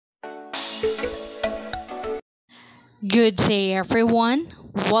Good day everyone.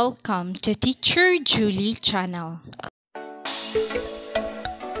 Welcome to Teacher Julie channel.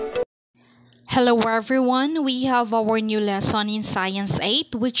 Hello everyone. We have our new lesson in Science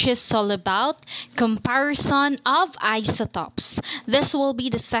 8 which is all about comparison of isotopes. This will be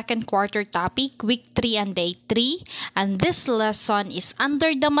the second quarter topic, week 3 and day 3, and this lesson is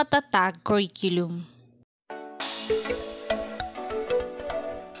under the MATATAG curriculum.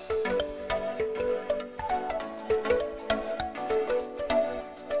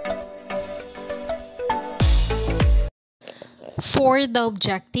 For the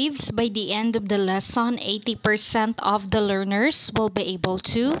objectives, by the end of the lesson, 80% of the learners will be able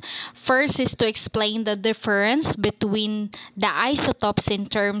to. First is to explain the difference between the isotopes in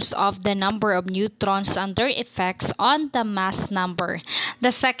terms of the number of neutrons and their effects on the mass number.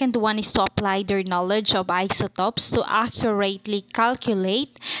 The second one is to apply their knowledge of isotopes to accurately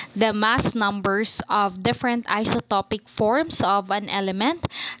calculate the mass numbers of different isotopic forms of an element,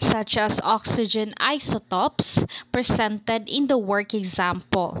 such as oxygen isotopes presented in the work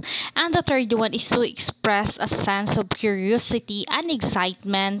example. And the third one is to express a sense of curiosity and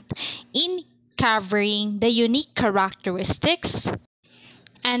excitement in covering the unique characteristics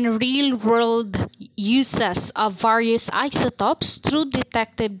and real-world uses of various isotopes through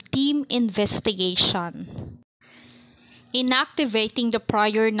detective team investigation. In activating the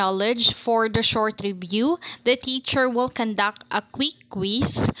prior knowledge for the short review, the teacher will conduct a quick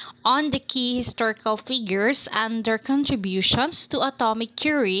quiz on the key historical figures and their contributions to atomic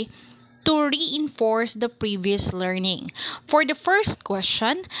theory to reinforce the previous learning. For the first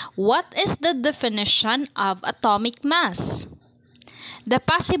question, what is the definition of atomic mass? The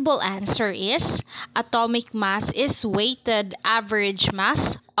possible answer is atomic mass is weighted average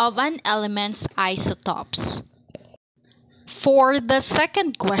mass of an element's isotopes. For the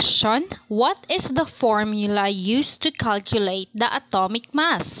second question, what is the formula used to calculate the atomic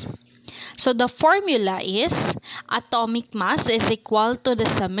mass? So the formula is atomic mass is equal to the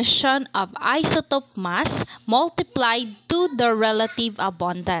summation of isotope mass multiplied to the relative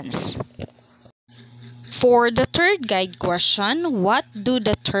abundance. For the third guide question, what do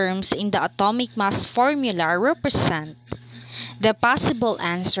the terms in the atomic mass formula represent? The possible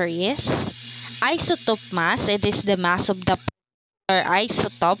answer is isotope mass, it is the mass of the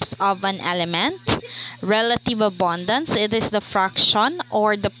isotopes of an element. Relative abundance, it is the fraction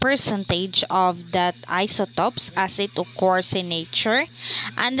or the percentage of that isotopes as it occurs in nature.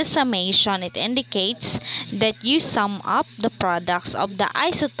 And the summation, it indicates that you sum up the products of the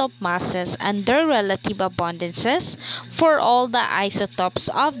isotope masses and their relative abundances for all the isotopes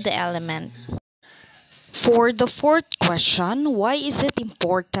of the element. For the fourth question, why is it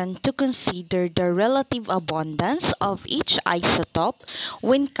important to consider the relative abundance of each isotope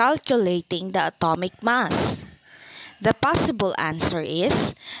when calculating the atomic mass? The possible answer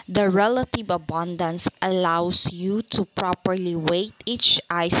is the relative abundance allows you to properly weight each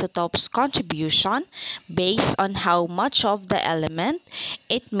isotope's contribution based on how much of the element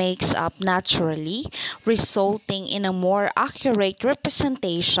it makes up naturally, resulting in a more accurate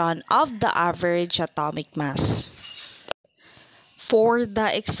representation of the average atomic mass. For the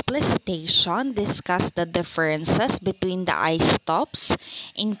explicitation, discuss the differences between the isotopes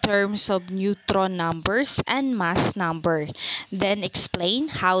in terms of neutron numbers and mass number. Then explain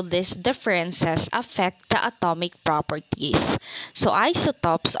how these differences affect the atomic properties. So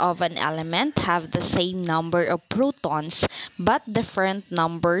isotopes of an element have the same number of protons but different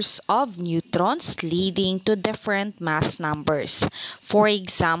numbers of neutrons, leading to different mass numbers. For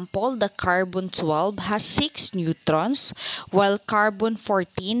example, the carbon-12 has 6 neutrons while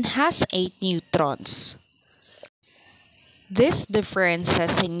carbon-14 has 8 neutrons. These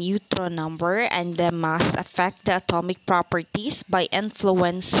differences in neutron number and the mass affect the atomic properties by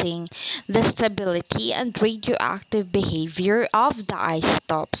influencing the stability and radioactive behavior of the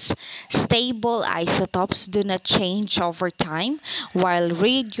isotopes. Stable isotopes do not change over time, while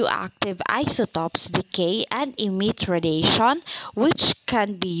radioactive isotopes decay and emit radiation, which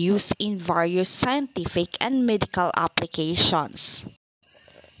can be used in various scientific and medical applications.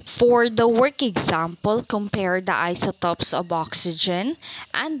 For the work example, compare the isotopes of oxygen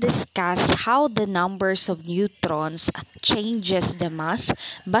and discuss how the numbers of neutrons changes the mass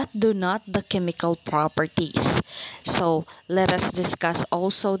but do not the chemical properties. So let us discuss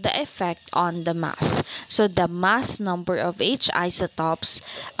also the effect on the mass. So the mass number of each isotopes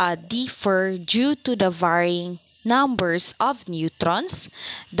differ due to the varying numbers of neutrons.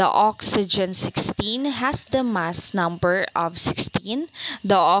 The oxygen-16 has the mass number of 16,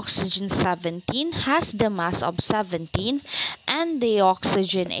 the oxygen-17 has the mass of 17, and the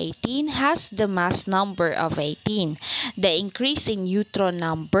oxygen-18 has the mass number of 18. The increase in neutron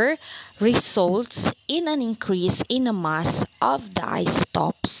number results in an increase in the mass of the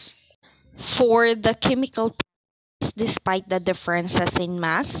isotopes. For the chemical, despite the differences in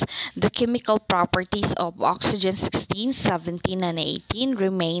mass, the chemical properties of oxygen-16, 17, and 18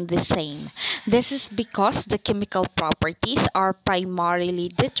 remain the same. This is because the chemical properties are primarily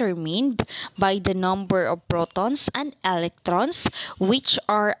determined by the number of protons and electrons, which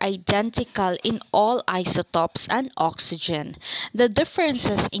are identical in all isotopes and oxygen. The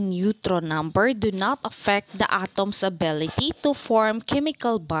differences in neutron number do not affect the atom's ability to form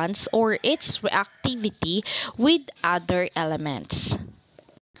chemical bonds or its reactivity with other elements.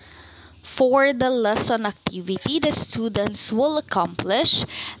 For the lesson activity, the students will accomplish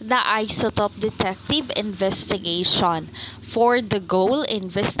the isotope detective investigation. For the goal,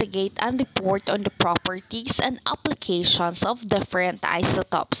 investigate and report on the properties and applications of different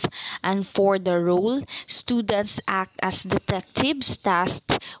isotopes. And for the role, students act as detectives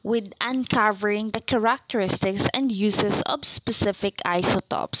tasked with uncovering the characteristics and uses of specific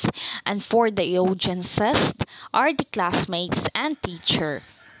isotopes. And for the audiences are the classmates and teacher.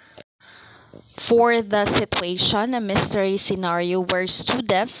 For the situation, a mystery scenario where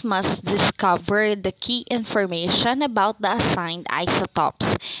students must discover the key information about the assigned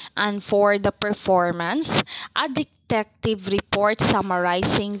isotopes. And for the performance, a detective report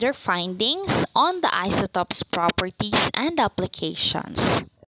summarizing their findings on the isotopes' properties and applications.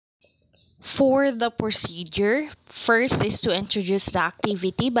 For the procedure, first is to introduce the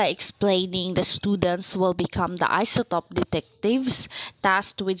activity by explaining the students will become the isotope detectives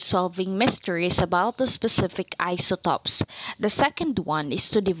tasked with solving mysteries about the specific isotopes. The second one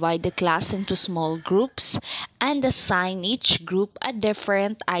is to divide the class into small groups and assign each group a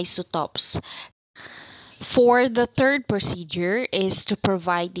different isotopes. For the third procedure is to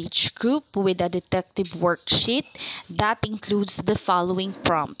provide each group with a detective worksheet that includes the following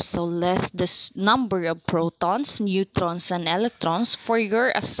prompts. So list the number of protons, neutrons, and electrons for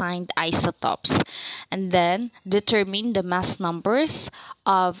your assigned isotopes. And then determine the mass numbers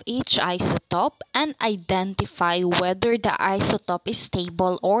of each isotope and identify whether the isotope is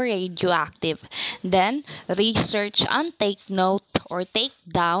stable or radioactive. Then research and take note or take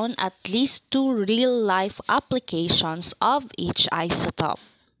down at least 2 real-life applications of each isotope.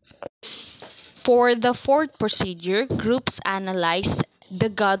 For the fourth procedure, groups analyze the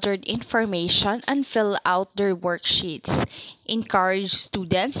gathered information and fill out their worksheets. Encourage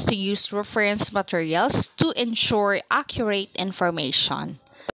students to use reference materials to ensure accurate information.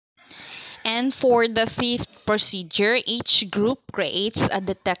 And for the fifth procedure, each group creates a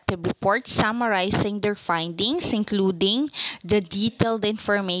detective report summarizing their findings, including the detailed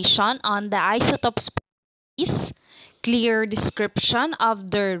information on the isotopes, clear description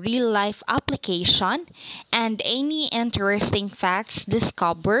of their real-life application, and any interesting facts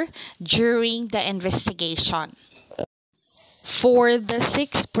discovered during the investigation. For the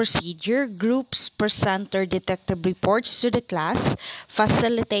sixth procedure, groups present their detective reports to the class,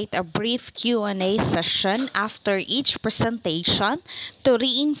 facilitate a brief Q&A session after each presentation to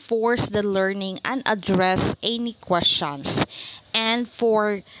reinforce the learning and address any questions. And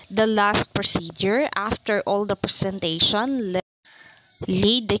for the last procedure, after all the presentation,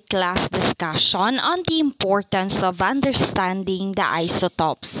 lead the class discussion on the importance of understanding the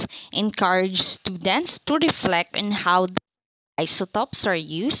isotopes. Encourage students to reflect on how isotopes are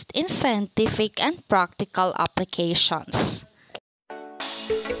used in scientific and practical applications.